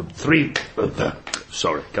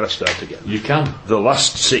 sorry, can I start again? You can. The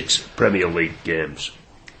last 6 Premier League games,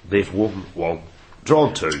 they've won 1,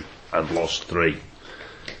 drawn 2, and lost 3.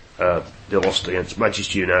 They lost against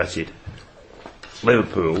Manchester United,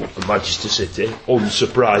 Liverpool, and Manchester City,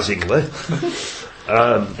 unsurprisingly.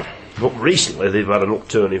 But recently they've had an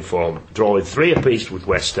upturn in form, drawing 3 apiece with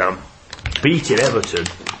West Ham, beating Everton,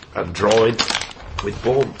 and drawing with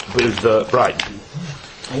Brighton.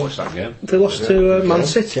 I watched that game. They lost to Man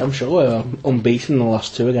City, I'm sure. We're unbeaten in the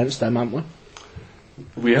last 2 against them, haven't we?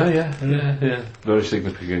 We are, yeah. Very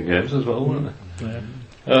significant games as well, weren't they?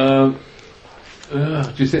 Yeah.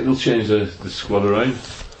 Do you think they'll change the squad around?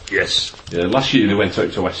 Yes. Yeah, last year they went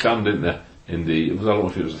out to West Ham, didn't they? I don't know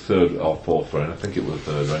if it was the 3rd or 4th round, I think it was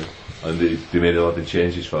the 3rd round. And they made 11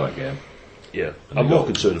 changes for that game. Yeah. I'm more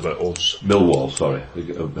concerned about us. Millwall, sorry.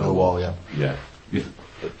 Millwall, yeah. Yeah.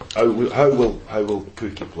 How will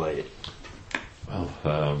Cookie play it?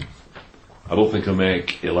 Well, I don't think I'll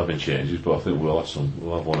make 11 changes, but I think we'll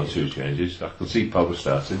have 1 or 2 changes. I can see Power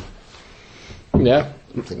starting. Yeah.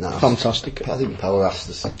 I think that's Fantastic. I think Power has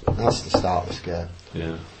to start this game.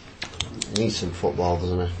 Yeah. He needs some football,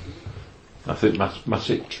 doesn't he? I think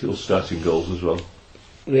Matic will start in goals as well.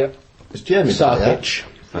 Yeah. Is Jamie back there? Sarkic.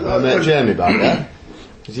 I met Jamie back there.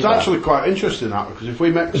 It's actually quite interesting that, because if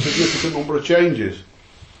we make a significant number of changes,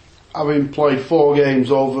 having played 4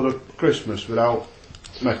 games over the Christmas without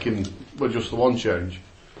making just the 1 change,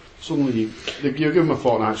 suddenly you give them a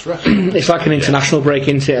fortnight's rest. It's like an international break,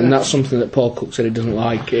 isn't it? And that's something that Paul Cook said he doesn't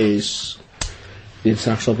like, is the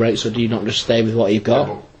international break. So do you not just stay with what you've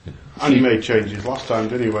got? And he made changes last time,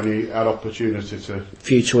 didn't he, when he had opportunity to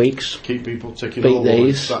Future weeks, keep people ticking Beat over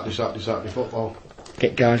these. with Saturday football.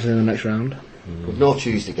 get guys in the next round. We've no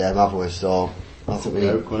Tuesday game, have we? So I think we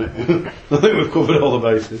need. I think we've covered all the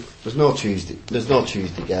bases. There's no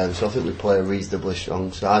Tuesday game, so I think we play a reasonably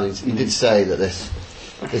strong side. He did say that this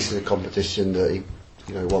is a competition that he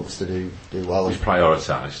wants to do well. He's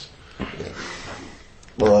prioritised.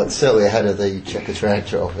 Well, it's certainly ahead of the Checker Trade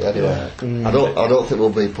Trophy. Anyway, I don't think we'll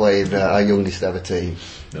be playing our youngest ever team.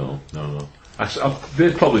 No.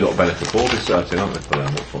 They've probably got benefit for this starting, haven't they, for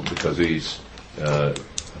them up front, because he's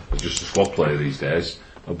just a squad player these days.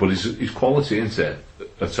 But his quality, isn't it,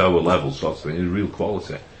 at our level, sort of thing, is real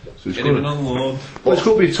quality. So it's Anyone on loan? Well, it's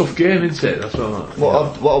going to be a tough game, isn't it? That's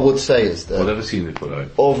What I would say is that whatever team they put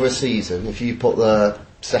out. over a season, if you put the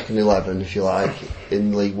second 11, if you like,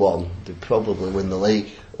 in League One, they'd probably win the league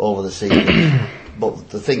over the season.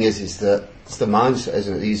 But the thing is that it's the mindset,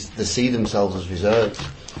 isn't it? They see themselves as reserves,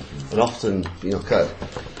 and often, I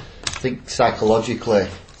think psychologically,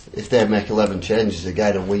 if they make 11 changes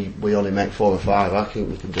again and we only make 4 or 5, I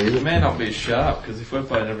think we can do It them. may not be as sharp, because if we're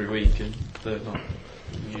playing every week and they're not,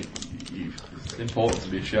 it's important to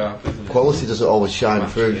be sharp, isn't it? Quality doesn't always shine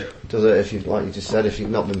Match through, it. does it? If you, like you just said, if you've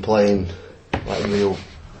not been playing like real,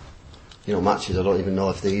 matches, I don't even know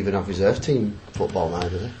if they even have reserve team football now,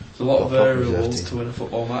 do they? There's a lot of Got proper reserve variables team. to win a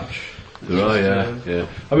football match. There are, yeah.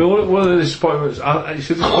 I mean, one of the disappointments, it's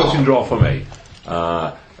a disappointing draw for me.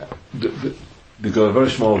 They've got a very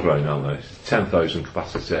small ground, haven't they? 10,000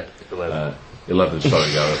 capacity. 11,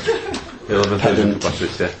 sorry, Gareth. 11,000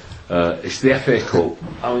 capacity. It's the FA Cup.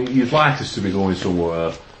 I mean, you'd like us to be going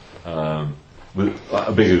somewhere with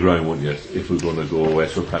a bigger ground, wouldn't you, if we're going to go away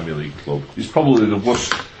to a Premier League club. It's probably the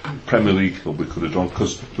worst Premier League club we could have done,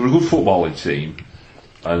 because they're a good footballing team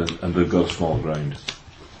and they've got a small ground.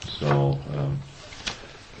 So,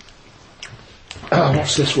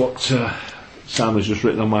 what's this? What Sam has just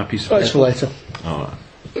written on my piece of paper? It's for later. Alright.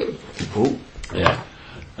 Cool. Yeah.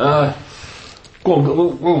 Go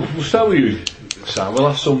on, we'll start with you, Sam. We'll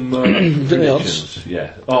have some predictions.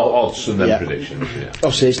 Yeah. Odds and then Yeah. predictions, yeah.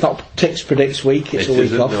 Obviously, it's not Tips Predicts week, it's a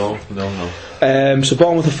week isn't, off. No. So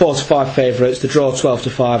Bournemouth are 4-5 favourites, the draw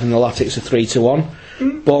 12-5 and the Latics are 3-1.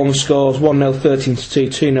 Bournemouth scores 1-0 13-2,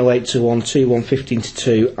 2-0 8-1, 2-1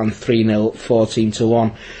 15-2 and 3-0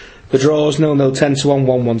 14-1. The draws 0-0 10-1,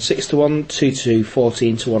 1-1 6-1, 2-2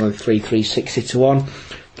 14-1 and 3-3 60-1.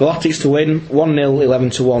 The Latics to win 1-0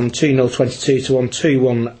 11-1, 2-0 22-1,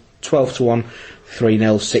 2-1 12-1,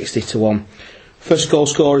 3-0 60-1. First goal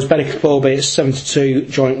scorer is Benik Afobe at 7-2,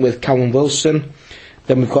 joint with Callum Wilson.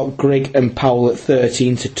 Then we've got Grigg and Powell at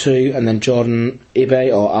 13-2, and then Jordan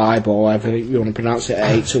Ibe, or Ibe, or however you want to pronounce it,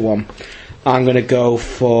 at 8-1. I'm going to go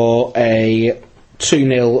for a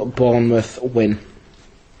 2-0 Bournemouth win.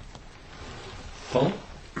 Paul?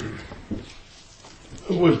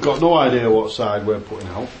 We've got no idea what side we're putting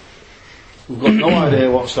out. We've got no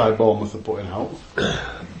idea what side Bournemouth are putting out.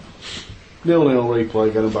 0-0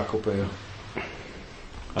 replay, get them back up here.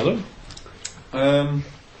 Adam?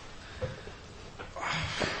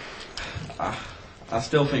 I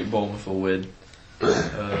still think Bournemouth will win.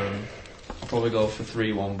 Probably go for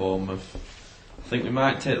 3-1 Bournemouth. I think we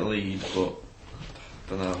might take the lead, but I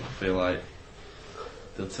don't know. I feel like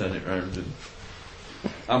they'll turn it round, and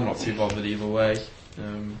I'm not too bothered either way.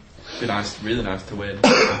 Be nice, really nice to win.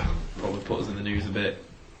 Probably put us in the news a bit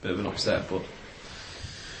of an upset, but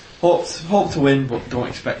hope to win, but don't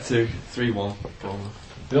expect to. 3-1 Bournemouth.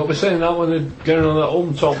 You'll be saying that when they're getting on that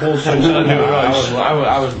home top ball, so it's not doing right.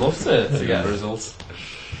 I would love to get a result.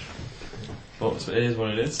 But it is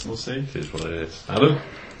what it is, we'll see. It is what it is. Adam?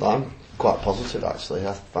 I'm quite positive actually.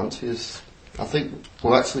 I fancy us. I think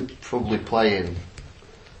we're actually probably playing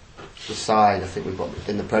the side I think we've got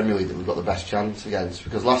in the Premier League that we've got the best chance against,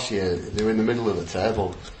 because last year they were in the middle of the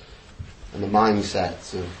table and the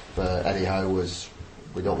mindset of Eddie Howe was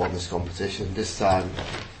we don't want this competition. This time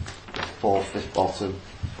 4th, 5th bottom.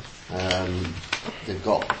 They've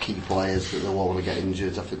got key players that they won't want to get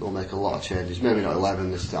injured. I think they'll make a lot of changes. Maybe not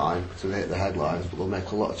 11 this time to hit the headlines, but they'll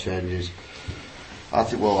make a lot of changes. I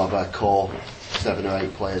think we'll have our core 7 or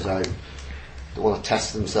 8 players out. They want to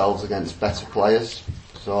test themselves against better players.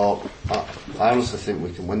 So I honestly think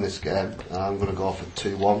we can win this game. I'm going to go for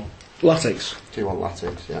 2-1. Latics. 2-1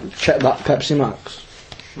 Latics, yeah. Check that Pepsi Max.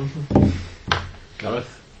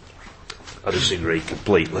 Gareth? I disagree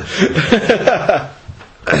completely.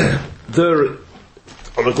 They're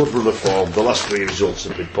on a good run of form. The last 3 results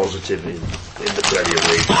have been positive in the Premier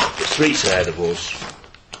League. The 3's ahead of us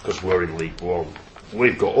because we're in League One.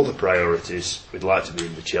 We've got other priorities. We'd like to be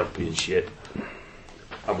in the Championship.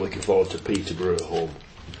 I'm looking forward to Peterborough at home.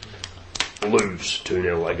 Lose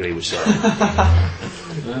 2-0, I agree with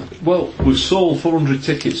Sam. Well, we've sold 400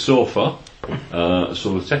 tickets so far,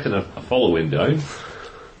 so we've taken a following down.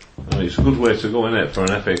 It's a good way to go in it for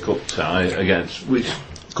an FA Cup tie against, which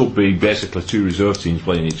could be basically 2 reserve teams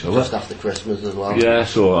playing each other. Just after Christmas as well. Yeah,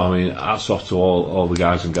 so I mean, hats off to all the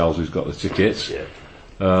guys and gals who's got the tickets. Yeah.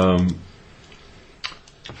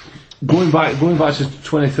 Going back to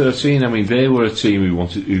 2013, I mean, they were a team who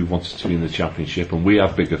wanted to be in the Championship, and we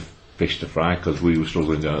have bigger fish to fry because we were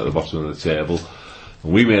struggling down at the bottom of the table.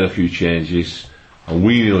 And we made a few changes, and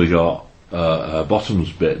we nearly got a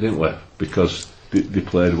bottoms bit, didn't we? Because they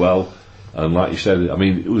played well, and like you said, I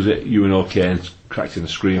mean, it was UNO Kane cracked in a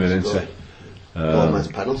screaming into. Gomez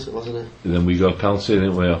penalty, wasn't it? And then we got a penalty,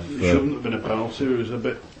 didn't we? It shouldn't have been a penalty. It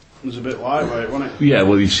was a bit lightweight, wasn't it? Yeah,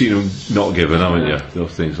 well, you've seen them not given, haven't you?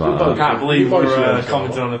 Those things like I that. can't believe You've we're obviously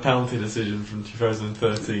commenting on a penalty decision from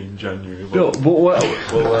 2013 January. No,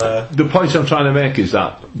 but the point I'm trying to make is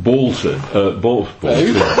that Bolton. Oh my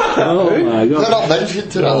God. They're not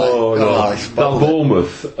mentioned today. No, no. it's That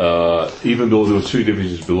Bournemouth. Bournemouth, even though there were 2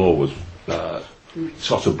 divisions below us,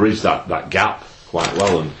 sort of bridged that gap quite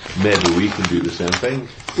well, and maybe we can do the same thing.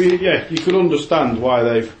 Yeah, you could understand why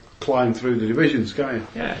they've climbed through the divisions, can't you?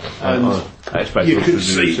 Yeah, And I expect you us to could do the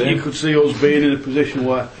see same. you could see us being in a position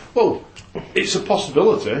where, well, it's a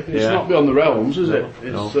possibility. It's Yeah. not beyond the realms, is it?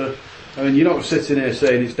 No. It's, I mean, you're not sitting here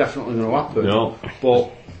saying it's definitely going to happen. No.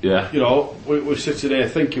 But Yeah. you know, we're sitting here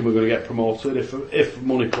thinking we're going to get promoted if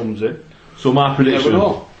money comes in. So my prediction, Never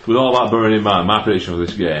know. with all that bearing in mind, my prediction for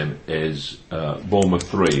this game is Bournemouth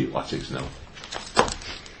 3, Latics 0.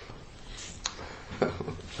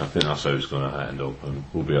 I think that's how it's going to end up, and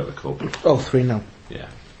we'll be at the cup. Oh, 3-0. Yeah.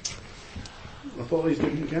 I thought these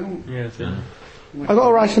didn't count. Yeah, I got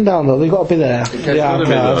to write them down though. They've got to be there. They've got to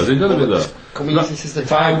be there. Can we use this as the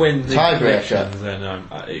if I win the tiebreaker? predictions, then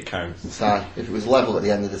it counts. Tie. If it was level at the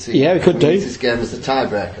end of the season, Yeah, we could can do. use this game as the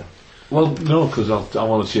tiebreaker. Well, no, because I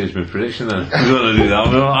want to change my prediction then. We're going to do that.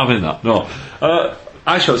 We're not having that. No.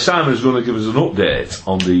 Actually, Simon's going to give us an update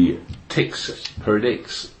on the Ticks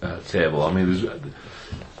Predicts table. I mean,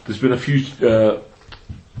 there's been a few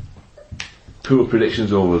poor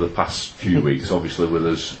predictions over the past few weeks, obviously, with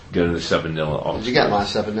us getting the 7-0 at Oxford. Did you get my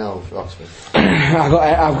 7-0 for Oxford? I've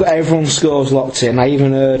got everyone's scores locked in. I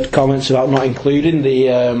even heard comments about not including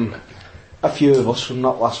the a few of us from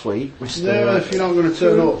not last week. Yeah, if you're not going to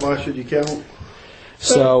turn up, why should you count?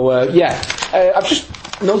 So I've just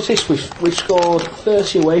noticed we've scored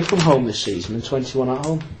 30 away from home this season and 21 at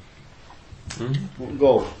home. What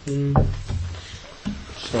goal?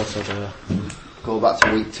 Sort of. Go back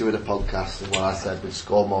to week 2 of the podcast and what I said we'd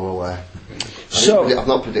score more away. So- I've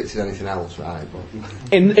not predicted anything else, right?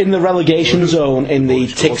 But In the relegation zone, in the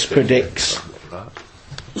Tix predicts.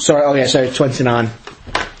 Sorry, 29.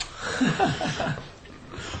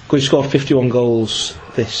 We scored 51 goals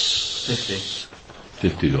this.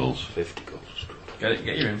 50 goals. Get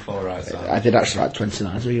your info right, Sam. I did actually like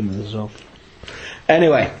 29 to begin with as well.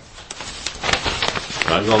 Anyway,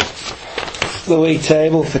 Right, go on. the league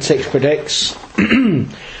table for Tix predicts.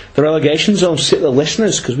 The relegation zone sit the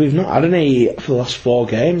listeners because we've not had any for the last 4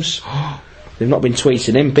 games. They've not been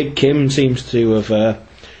tweeting in. Big Kim seems to have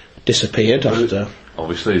disappeared after.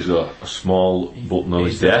 Obviously, he's got a small button on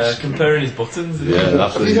his He's desk. comparing his buttons. isn't he? Yeah,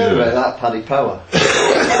 that's have what you he's heard doing. about that, Paddy Power?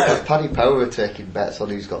 Paddy Power are taking bets on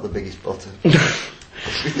who's got the biggest button.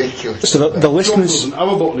 It's ridiculous. So the John listeners, doesn't have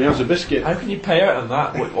a button, he has a biscuit. How can you pay out on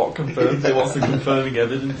that? What confirms it? What's the confirming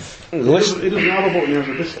evidence? He doesn't have a button, he has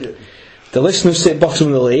a biscuit. the listeners sit bottom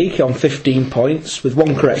of the league on 15 points with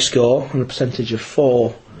 1 correct score and a percentage of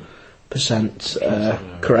 4%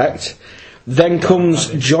 correct. Then comes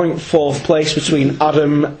joint 4th place between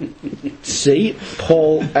Adam C,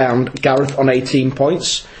 Paul and Gareth on 18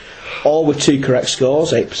 points, all with 2 correct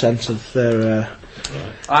scores, 8% of their.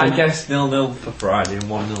 I guessed 0-0 for Friday and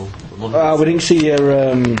 1-0 for Monday. We didn't see your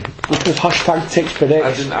hashtag Tix predict.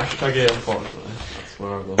 I didn't hashtag it, unfortunately. That's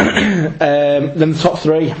where I go. Then the top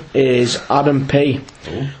 3 is Adam P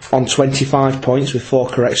on 25 points with 4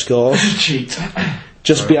 correct scores. Cheat.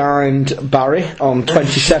 Just behind Barry on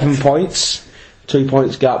 27 points, 2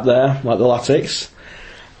 points gap there, like the Latics.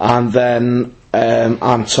 And then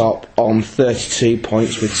I'm top on 32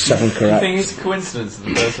 points with 7 I correct. think it's a coincidence that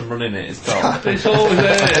the person running it is top. It's always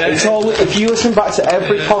there. It's all, if you listen back to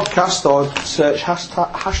every podcast or search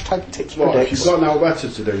hashtag Tix What, predicts. you've got now better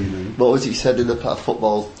to do, you mean? What was it said in the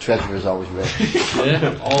football treasurer is always rich?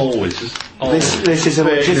 Yeah, always. This is a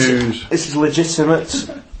Fake news. this is legitimate,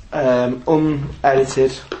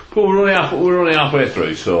 unedited. But we're only halfway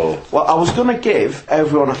through, so Well, I was going to give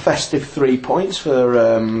everyone a festive 3 points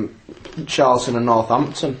for Charlton and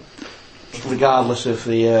Northampton, regardless of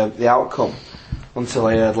the outcome, until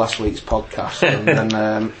I heard last week's podcast, and then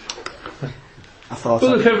I thought.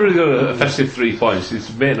 well, if everybody got a festive 3 points,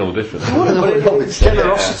 it's made no difference. It's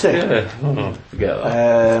generosity, Yeah, no, forget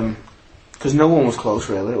that. because no one was close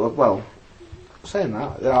really. Well, saying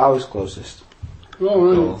that, I was closest. Oh,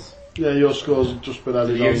 really? Goals. Yeah, your scores have just been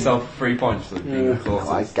added You on. give yourself 3 points for being the Yeah.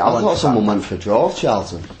 closest. I thought someone went for a draw,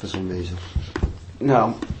 Charlton, for some reason.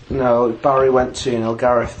 No, Barry went 2-0,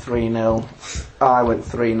 Gareth 3-0, I went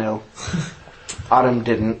 3-0, Adam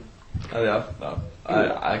didn't. Like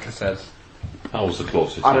I said, I was the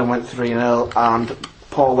closest. Adam went 3-0 and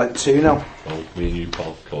Paul went 2-0. Well, me and you,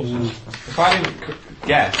 Paul, closest. if I didn't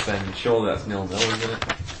guess, then surely that's 0-0, isn't it?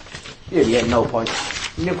 Yeah, you get no point.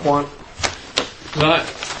 No point. Right.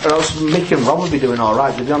 Or else Mick and Rob would be doing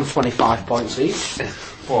alright, they'd be on 25 points each.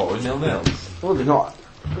 What, with 0-0? Well, they've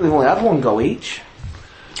only had 1 goal each.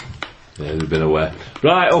 Yeah, they've been away.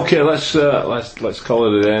 Right, okay, let's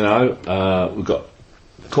call it a day now. We've got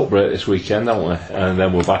a cup break this weekend, haven't we? And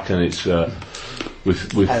then we're back, and it's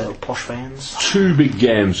with Hello, posh fans. 2 big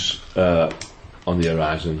games on the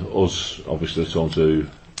horizon. Us, obviously, it's on to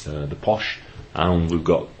the Posh, and we've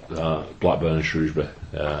got Blackburn and Shrewsbury.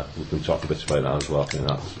 We can talk a bit about that as well. I think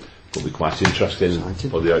that's will be quite interesting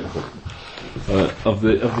for the outcome of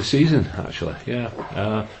the season, actually.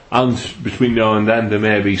 Yeah, and between now and then, there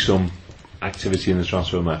may be some activity in the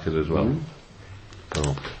transfer market as well.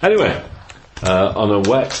 So, anyway, on a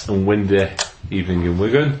wet and windy evening in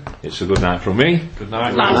Wigan, it's a good night from me. Good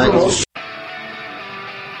night. Nice.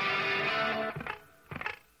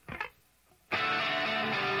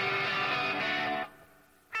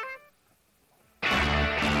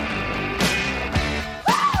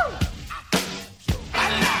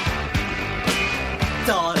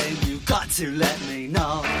 Darling, you got to let me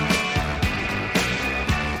know.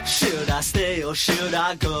 Should I stay or should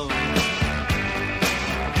I go?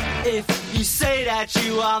 If you say that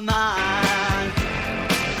you are mine,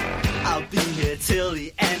 I'll be here till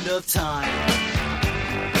the end of time.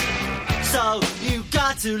 So you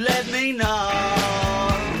got to let me know.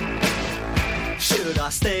 Should I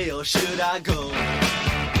stay or should I go?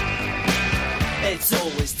 It's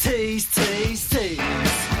always tease, tease, tease.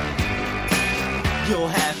 You're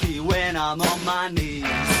happy when I'm on my knees.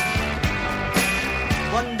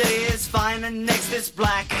 One day it's fine and next it's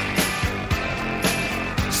black.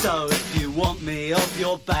 So if you want me off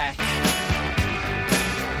your back,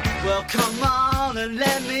 well come on and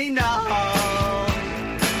let me know.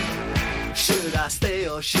 Should I stay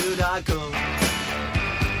or should I go?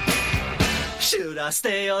 Should I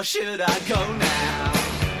stay or should I go now?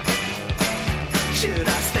 Should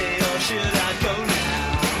I stay or should I go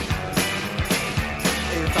now?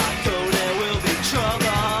 If I go there will be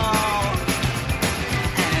trouble,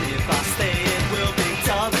 and if I stay it will be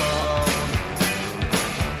double.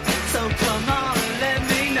 So come on and let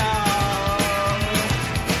me know.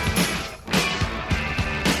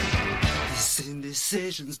 This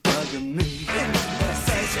indecision's bugging me.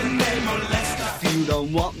 If you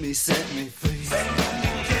don't want me, set me free.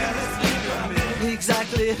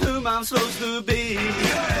 Exactly whom I'm supposed to be.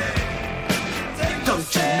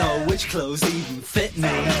 Don't you know which clothes even fit me?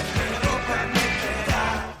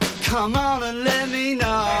 Come on and let me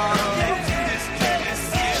know.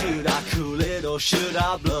 Should I cool it or should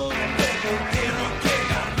I blow?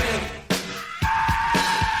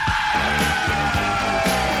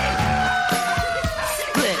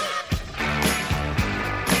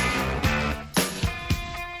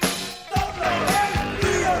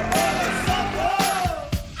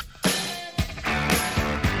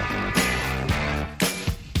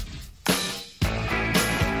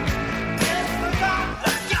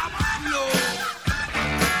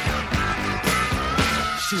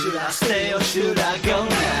 Should I stay or should I go